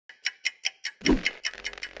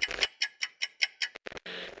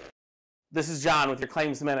This is John with your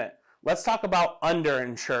Claims Minute. Let's talk about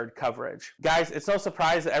underinsured coverage. Guys, it's no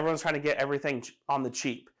surprise that everyone's trying to get everything on the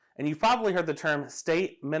cheap. And you've probably heard the term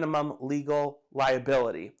state minimum legal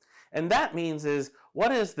liability. And that means is,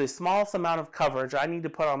 what is the smallest amount of coverage I need to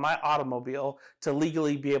put on my automobile to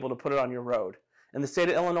legally be able to put it on your road? In the state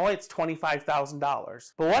of Illinois, it's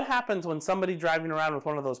 $25,000. But what happens when somebody driving around with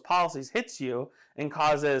one of those policies hits you and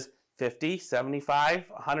causes $50,000, $75,000,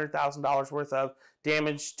 $100,000 worth of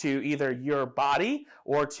damage to either your body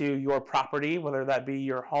or to your property, whether that be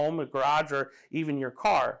your home, a garage, or even your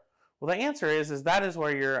car? Well, the answer is that is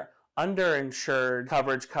where your underinsured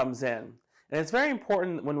coverage comes in. And it's very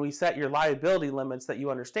important when we set your liability limits that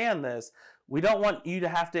you understand this. We don't want you to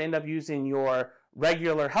have to end up using your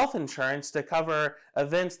regular health insurance to cover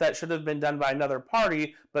events that should have been done by another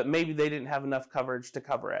party, but maybe they didn't have enough coverage to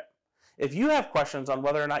cover it. If you have questions on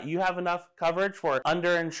whether or not you have enough coverage for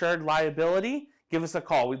underinsured liability, give us a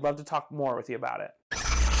call. We'd love to talk more with you about it.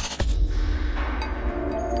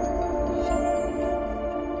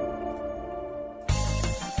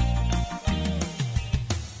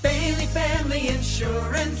 Bailey Family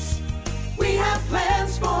Insurance. We have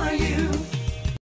plans for you.